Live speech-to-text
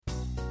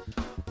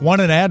Want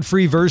an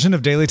ad-free version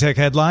of Daily Tech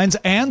Headlines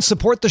and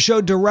support the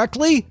show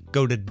directly?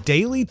 Go to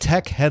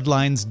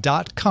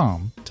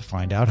dailytechheadlines.com to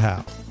find out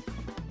how.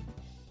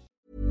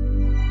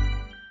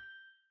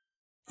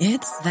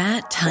 It's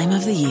that time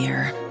of the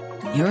year.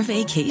 Your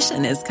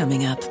vacation is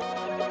coming up.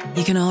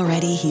 You can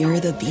already hear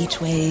the beach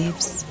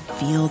waves,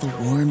 feel the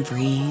warm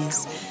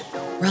breeze,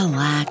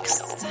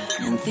 relax,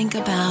 and think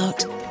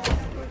about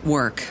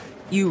work.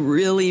 You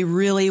really,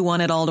 really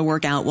want it all to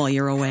work out while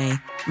you're away.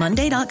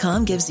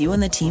 Monday.com gives you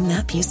and the team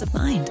that peace of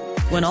mind.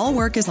 When all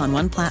work is on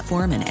one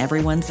platform and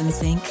everyone's in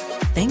sync,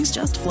 things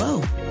just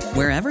flow.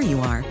 Wherever you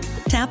are,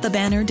 tap the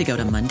banner to go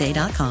to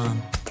Monday.com.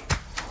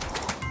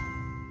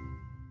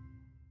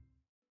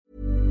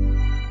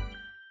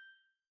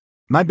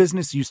 My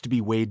business used to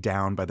be weighed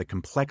down by the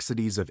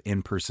complexities of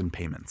in-person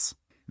payments.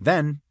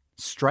 Then,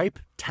 Stripe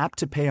Tap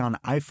to Pay on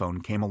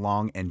iPhone came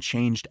along and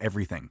changed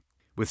everything.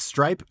 With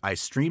Stripe, I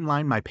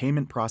streamlined my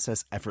payment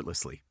process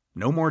effortlessly.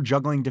 No more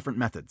juggling different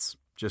methods.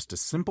 Just a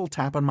simple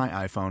tap on my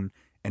iPhone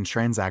and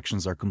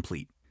transactions are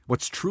complete.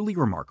 What's truly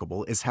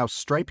remarkable is how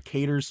Stripe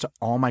caters to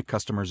all my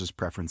customers'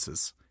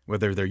 preferences.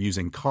 Whether they're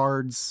using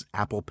cards,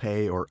 Apple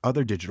Pay, or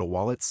other digital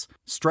wallets,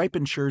 Stripe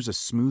ensures a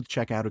smooth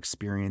checkout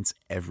experience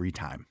every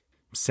time.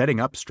 Setting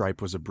up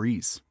Stripe was a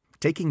breeze,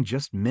 taking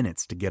just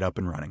minutes to get up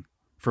and running.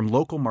 From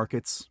local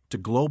markets to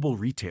global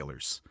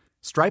retailers,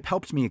 Stripe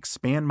helped me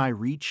expand my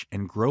reach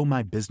and grow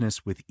my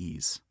business with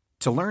ease.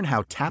 To learn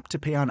how Tap to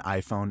Pay on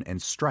iPhone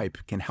and Stripe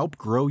can help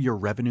grow your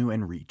revenue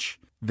and reach,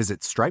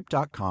 visit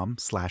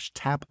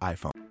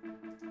stripe.com/tapiphone.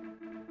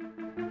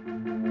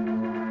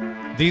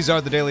 These are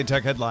the Daily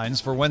Tech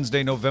Headlines for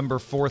Wednesday, November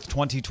 4th,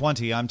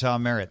 2020. I'm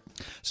Tom Merritt.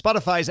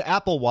 Spotify's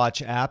Apple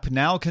Watch app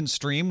now can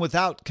stream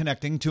without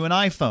connecting to an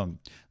iPhone.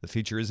 The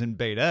feature is in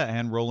beta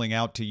and rolling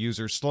out to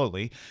users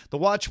slowly. The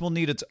watch will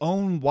need its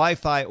own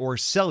Wi-Fi or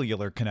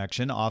cellular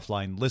connection.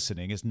 Offline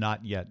listening is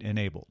not yet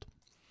enabled.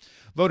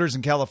 Voters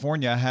in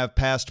California have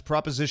passed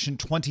Proposition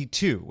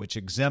 22, which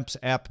exempts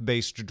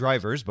app-based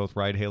drivers, both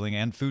ride-hailing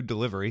and food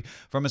delivery,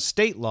 from a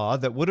state law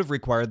that would have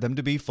required them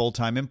to be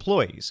full-time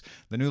employees.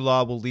 The new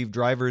law will leave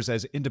drivers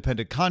as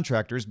independent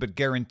contractors but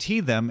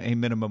guarantee them a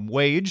minimum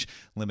wage,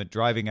 limit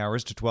driving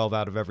hours to 12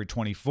 out of every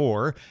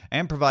 24,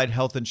 and provide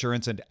health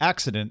insurance and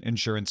accident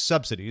insurance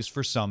subsidies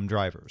for some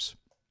drivers.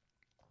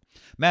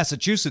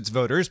 Massachusetts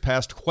voters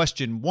passed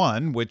Question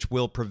 1, which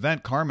will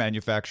prevent car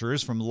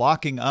manufacturers from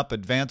locking up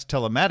advanced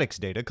telematics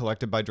data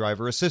collected by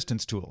driver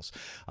assistance tools.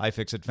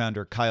 iFixit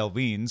founder Kyle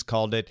Wiens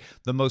called it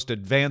the most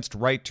advanced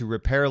right to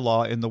repair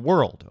law in the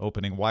world,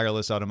 opening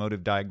wireless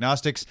automotive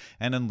diagnostics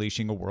and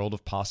unleashing a world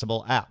of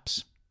possible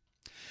apps.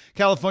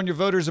 California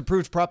voters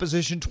approved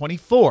Proposition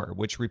 24,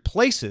 which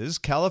replaces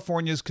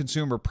California's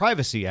Consumer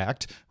Privacy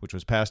Act, which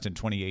was passed in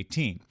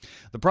 2018.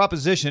 The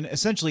proposition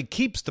essentially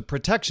keeps the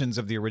protections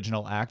of the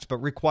original act, but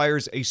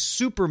requires a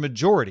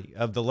supermajority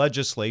of the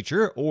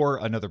legislature or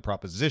another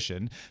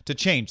proposition to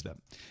change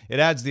them.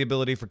 It adds the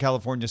ability for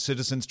California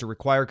citizens to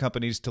require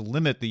companies to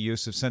limit the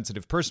use of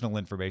sensitive personal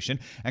information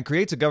and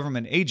creates a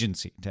government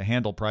agency to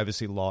handle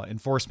privacy law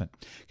enforcement.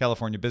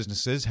 California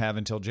businesses have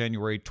until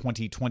January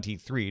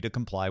 2023 to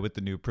comply with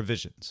the new provisions.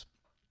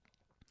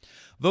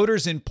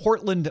 Voters in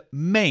Portland,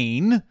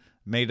 Maine,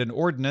 made an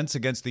ordinance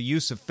against the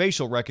use of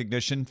facial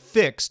recognition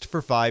fixed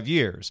for 5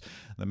 years.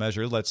 The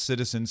measure lets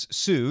citizens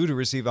sue to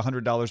receive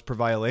 $100 per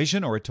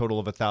violation or a total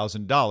of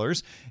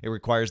 $1,000. It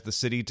requires the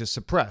city to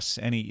suppress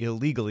any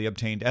illegally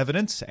obtained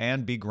evidence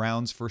and be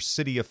grounds for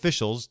city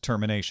officials'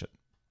 termination.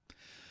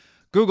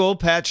 Google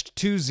patched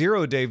 2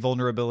 zero-day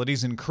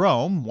vulnerabilities in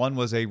Chrome. One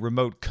was a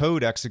remote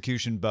code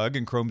execution bug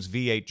in Chrome's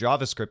V8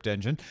 JavaScript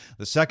engine.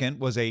 The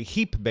second was a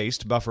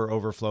heap-based buffer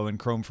overflow in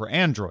Chrome for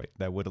Android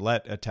that would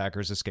let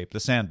attackers escape the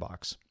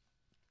sandbox.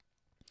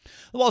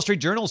 The Wall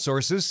Street Journal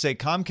sources say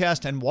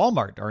Comcast and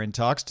Walmart are in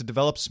talks to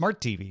develop Smart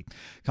TV.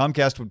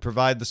 Comcast would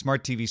provide the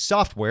Smart TV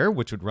software,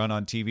 which would run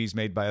on TVs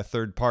made by a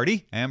third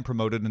party and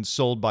promoted and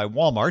sold by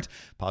Walmart,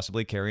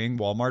 possibly carrying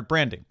Walmart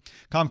branding.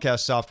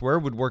 Comcast software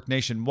would work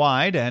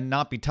nationwide and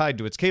not be tied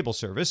to its cable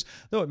service,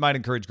 though it might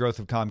encourage growth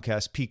of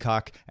Comcast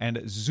Peacock and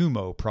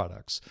Xumo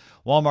products.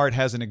 Walmart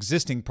has an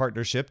existing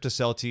partnership to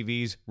sell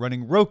TVs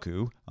running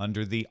Roku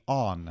under the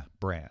ON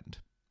brand.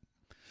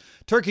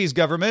 Turkey's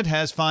government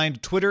has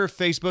fined Twitter,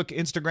 Facebook,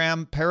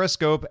 Instagram,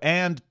 Periscope,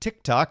 and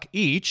TikTok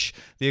each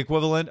the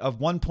equivalent of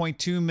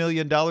 $1.2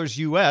 million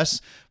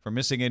U.S. for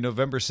missing a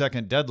November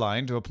 2nd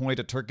deadline to appoint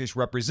a Turkish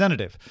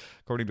representative.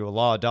 According to a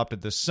law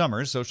adopted this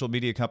summer, social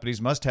media companies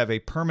must have a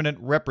permanent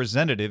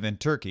representative in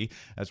Turkey,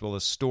 as well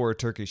as store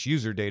Turkish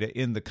user data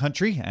in the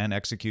country and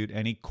execute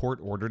any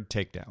court-ordered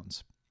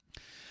takedowns.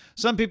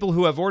 Some people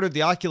who have ordered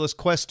the Oculus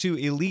Quest 2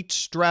 Elite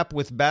strap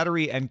with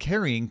battery and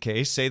carrying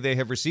case say they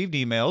have received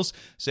emails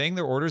saying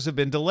their orders have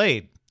been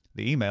delayed.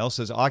 The email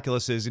says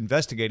Oculus is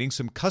investigating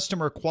some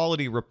customer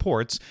quality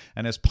reports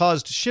and has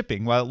paused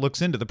shipping while it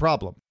looks into the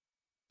problem.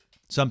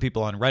 Some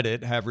people on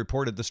Reddit have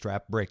reported the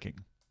strap breaking.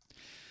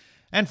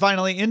 And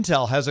finally,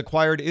 Intel has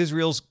acquired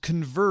Israel's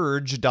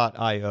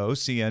Converge.io,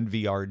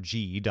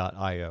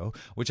 CNVRG.io,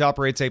 which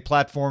operates a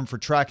platform for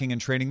tracking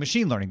and training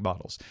machine learning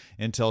models.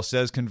 Intel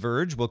says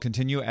Converge will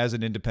continue as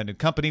an independent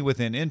company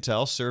within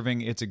Intel,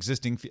 serving its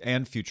existing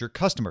and future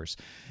customers.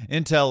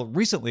 Intel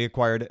recently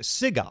acquired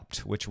SIGOPT,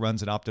 which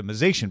runs an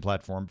optimization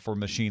platform for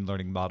machine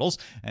learning models,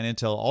 and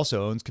Intel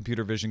also owns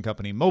computer vision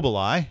company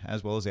Mobileye,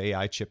 as well as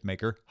AI chip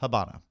maker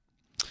Habana.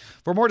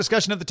 For more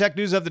discussion of the tech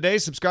news of the day,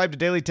 subscribe to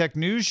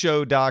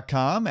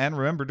dailytechnewsshow.com and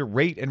remember to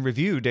rate and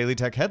review Daily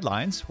Tech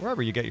Headlines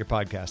wherever you get your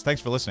podcasts.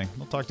 Thanks for listening.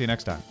 We'll talk to you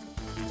next time.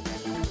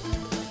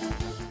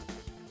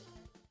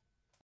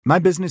 My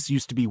business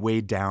used to be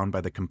weighed down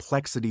by the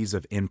complexities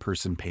of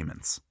in-person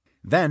payments.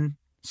 Then,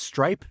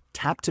 Stripe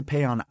Tap to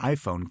Pay on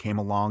iPhone came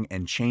along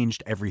and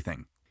changed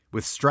everything.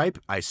 With Stripe,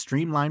 I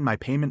streamlined my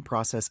payment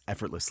process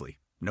effortlessly.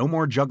 No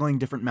more juggling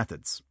different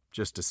methods.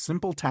 Just a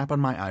simple tap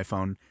on my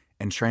iPhone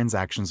and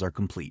transactions are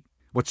complete.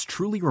 What's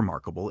truly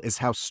remarkable is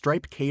how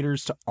Stripe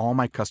caters to all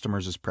my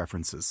customers'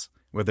 preferences.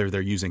 Whether they're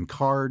using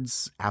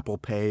cards, Apple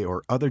Pay,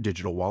 or other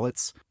digital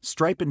wallets,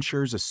 Stripe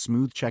ensures a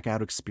smooth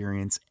checkout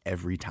experience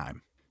every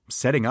time.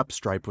 Setting up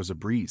Stripe was a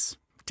breeze,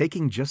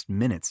 taking just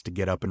minutes to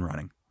get up and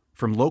running.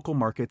 From local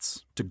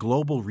markets to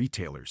global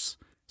retailers,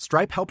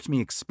 Stripe helped me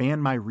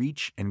expand my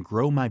reach and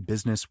grow my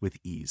business with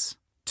ease.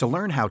 To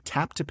learn how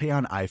Tap to Pay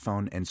on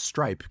iPhone and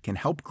Stripe can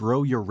help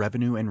grow your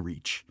revenue and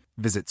reach,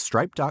 visit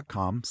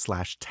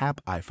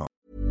stripe.com/tapiphone.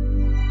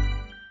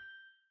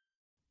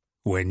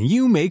 When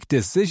you make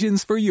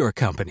decisions for your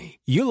company,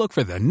 you look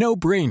for the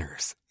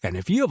no-brainers. And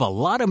if you have a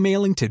lot of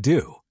mailing to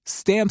do,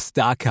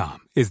 Stamps.com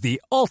is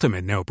the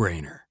ultimate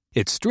no-brainer.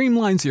 It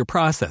streamlines your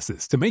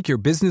processes to make your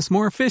business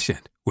more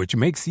efficient, which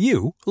makes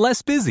you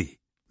less busy.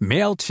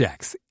 Mail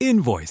checks,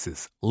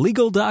 invoices,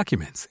 legal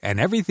documents, and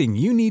everything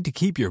you need to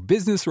keep your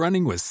business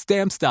running with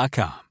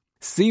Stamps.com.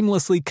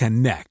 Seamlessly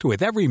connect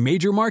with every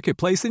major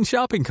marketplace and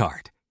shopping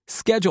cart.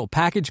 Schedule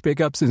package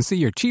pickups and see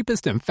your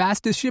cheapest and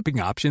fastest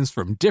shipping options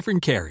from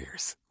different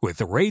carriers.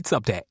 With rates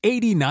up to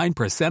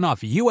 89%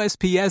 off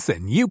USPS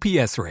and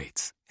UPS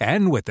rates.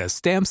 And with the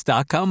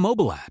Stamps.com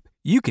mobile app,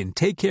 you can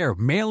take care of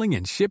mailing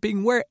and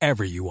shipping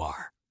wherever you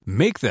are.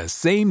 Make the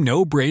same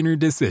no-brainer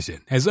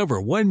decision as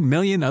over 1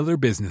 million other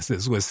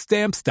businesses with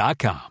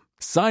Stamps.com.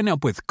 Sign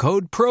up with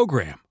code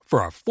PROGRAM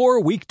for a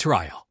 4-week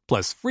trial,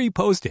 plus free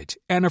postage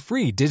and a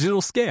free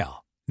digital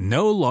scale.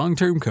 No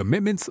long-term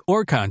commitments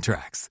or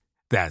contracts.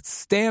 That's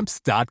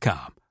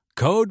Stamps.com.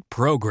 Code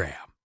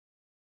PROGRAM.